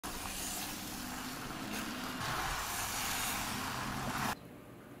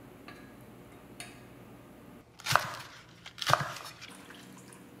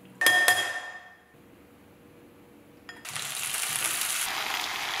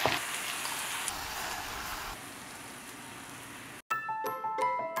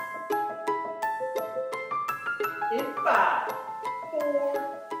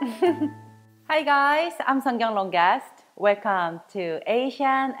Hi guys, I'm Seonkyoung long guest. Welcome to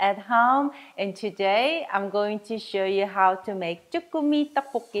Asian at Home, and today I'm going to show you how to make Jjukkumi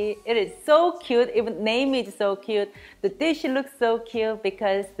Tteokbokki. It is so cute, even name is so cute. The dish looks so cute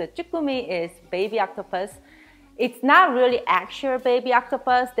because the Jjukkumi is baby octopus. It's not really actual baby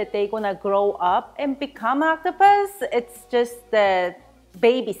octopus that they're gonna grow up and become octopus. It's just the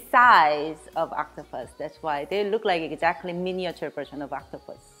baby size of octopus. That's why they look like exactly miniature version of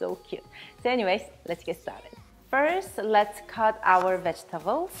octopus. So cute. So anyways, let's get started. First, let's cut our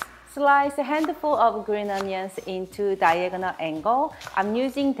vegetables. Slice a handful of green onions into diagonal angle. I'm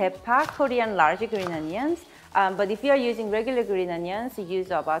using daepa, Korean large green onions. But if you are using regular green onions, use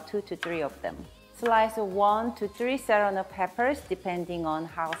about 2 to 3 of them. Slice 1 to 3 serrano peppers, depending on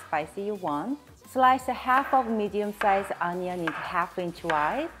how spicy you want. Slice a half of medium-sized onion into half-inch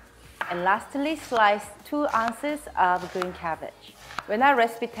wide. And lastly, slice 2 ounces of green cabbage. When I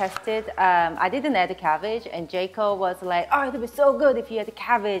recipe tested, I didn't add cabbage, and Jacob was like, oh, it would be so good if you had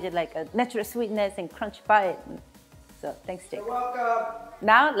cabbage, like a natural sweetness and crunch bite. So thanks, Jacob. You're welcome.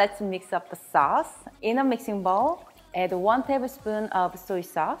 Now let's mix up the sauce. In a mixing bowl, add 1 tablespoon of soy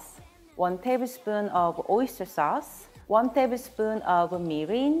sauce, 1 tablespoon of oyster sauce, 1 tablespoon of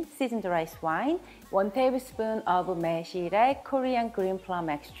mirin, seasoned rice wine, 1 tablespoon of maesilaek, Korean green plum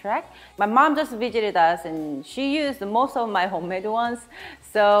extract. My mom just visited us and she used most of my homemade ones.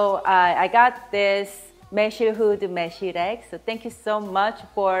 So I got this maesilaek. So thank you so much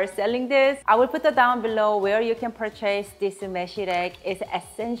for selling this. I will put it down below where you can purchase this maesilaek. It's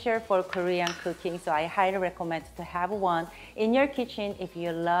essential for Korean cooking. So I highly recommend to have one in your kitchen if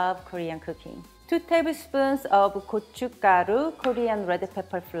you love Korean cooking. 2 tablespoons of gochugaru, Korean red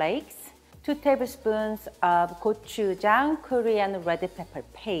pepper flakes, 2 tablespoons of gochujang, Korean red pepper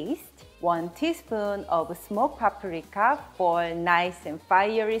paste, 1 teaspoon of smoked paprika for nice and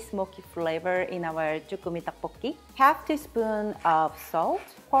fiery smoky flavor in our Jjukkumi Tteokbokki, half teaspoon of salt,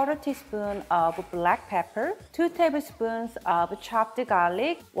 1/4 teaspoon of black pepper, 2 tablespoons of chopped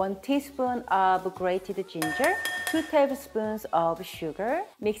garlic, 1 teaspoon of grated ginger, 2 tablespoons of sugar.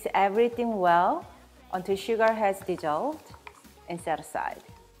 Mix everything well until sugar has dissolved and set aside.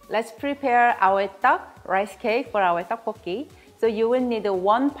 Let's prepare our tteok, rice cake for our tteokbokki. So you will need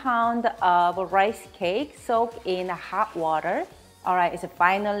 1 pound of rice cake soaked in hot water. All right, it's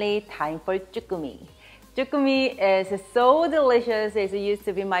finally time for Jjukkumi. Jjukkumi is so delicious. It used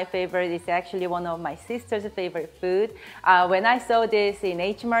to be my favorite. It's actually one of my sister's favorite food. When I saw this in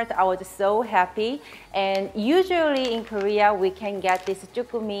H-Mart, I was so happy. And usually in Korea, we can get this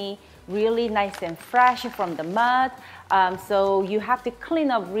Jjukkumi really nice and fresh from the mud. So you have to clean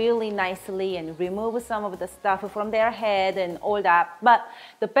up really nicely and remove some of the stuff from their head and all that. But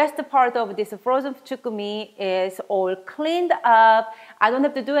the best part of this frozen Jjukkumi is all cleaned up. I don't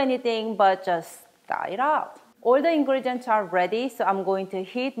have to do anything but just thaw it out. All the ingredients are ready, so I'm going to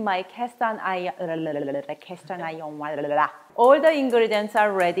heat my cast iron. All the ingredients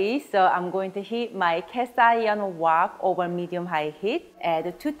are ready, so I'm going to heat my cast iron wok over medium-high heat.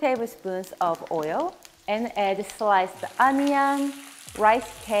 Add 2 tablespoons of oil and add sliced onion,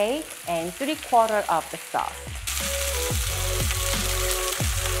 rice cake, and 3/4 of the sauce.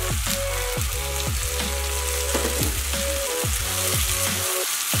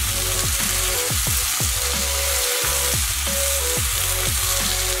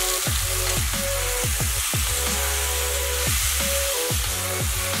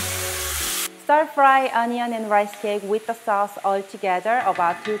 Stir fry onion and rice cake with the sauce all together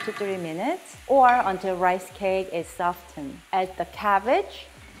about 2 to 3 minutes or until rice cake is softened. Add the cabbage,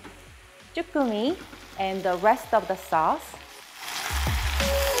 jjukkumi, and the rest of the sauce.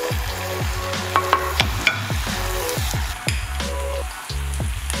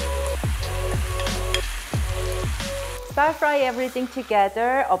 Stir fry everything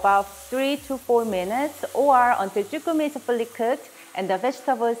together about 3 to 4 minutes or until jjukkumi is fully cooked and the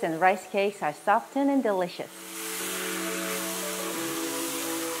vegetables and rice cakes are softened and delicious.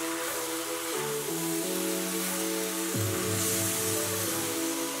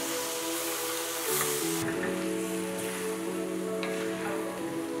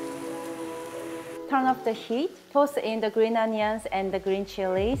 Turn off the heat, toss in the green onions and the green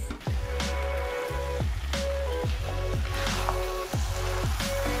chilies.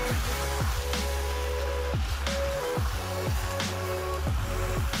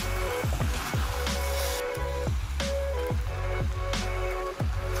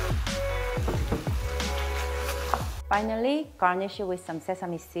 Finally, garnish it with some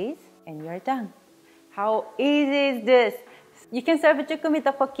sesame seeds and you're done. How easy is this? You can serve Jjukkumi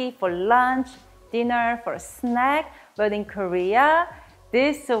Tteokbokki for lunch, dinner, for a snack, but in Korea,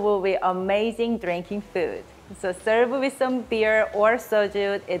 This will be amazing drinking food. So serve with some beer or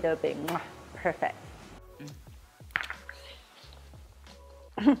soju, it'll be perfect.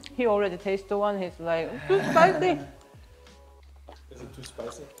 He already tasted one, he's like, too spicy. Is it too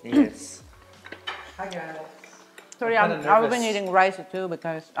spicy? Yes. Hi guys. Sorry, I've been eating rice too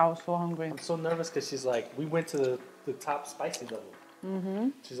because I was so hungry. I'm so nervous because she's like, we went to the top spicy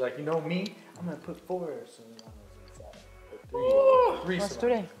level. She's like, you know me, I'm gonna put 4 serranos inside. Or 3 What's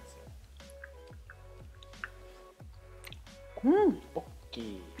serranos.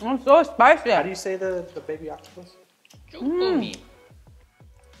 Tteokbokki. It's so spicy. How do you say the baby octopus? Jjukkumi.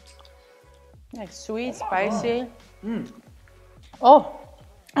 Like sweet, spicy. Oh,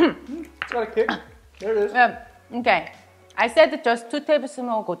 It's got a kick. There it is. okay. I said just 2 tablespoons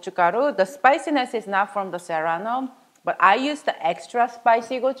of gochugaru. The spiciness is not from the serrano, but I used the extra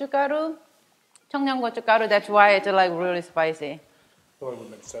spicy gochugaru, Seonkyoung gochugaru. That's why it's like really spicy. Thought it would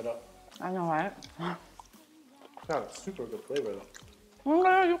have been set up. I know, right? It's got a super good flavor though.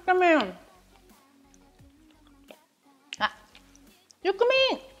 Jjukkumi.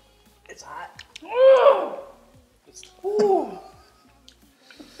 Jjukkumi. It's hot.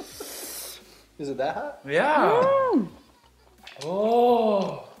 Is it that hot? Yeah.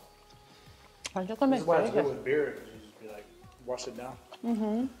 Oh. Jjukkumi This is is why it's good delicious. with beer. You just be like, wash it down.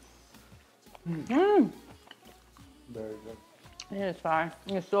 Very good. It's fine.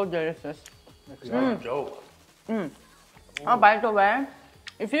 It's so delicious. It's not a joke. Oh, by the way,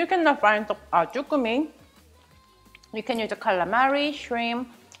 if you cannot find jjukkumi, you can use the calamari, shrimp,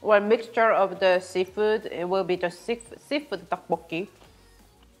 or a mixture of the seafood. It will be just seafood tteokbokki,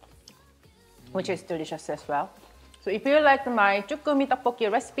 which is delicious as well. So if you like my Jjukkumi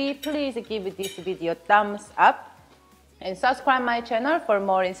Tteokbokki recipe, please give this video a thumbs up and subscribe my channel for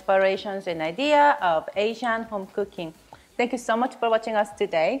more inspirations and ideas of Asian home cooking. Thank you so much for watching us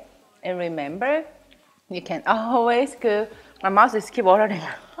today. And remember, you can always cook. My mouth is keep watering.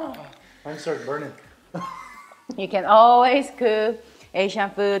 Mine started burning. You can always cook Asian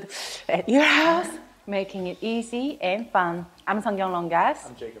food at your house, making it easy and fun. I'm Seonkyoung, guys.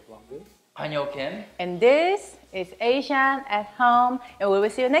 I'm Jacob Longwood. Kim. And this is Asian at Home. And we will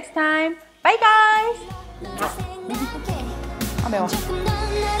see you next time. Bye, guys. 아, 매워.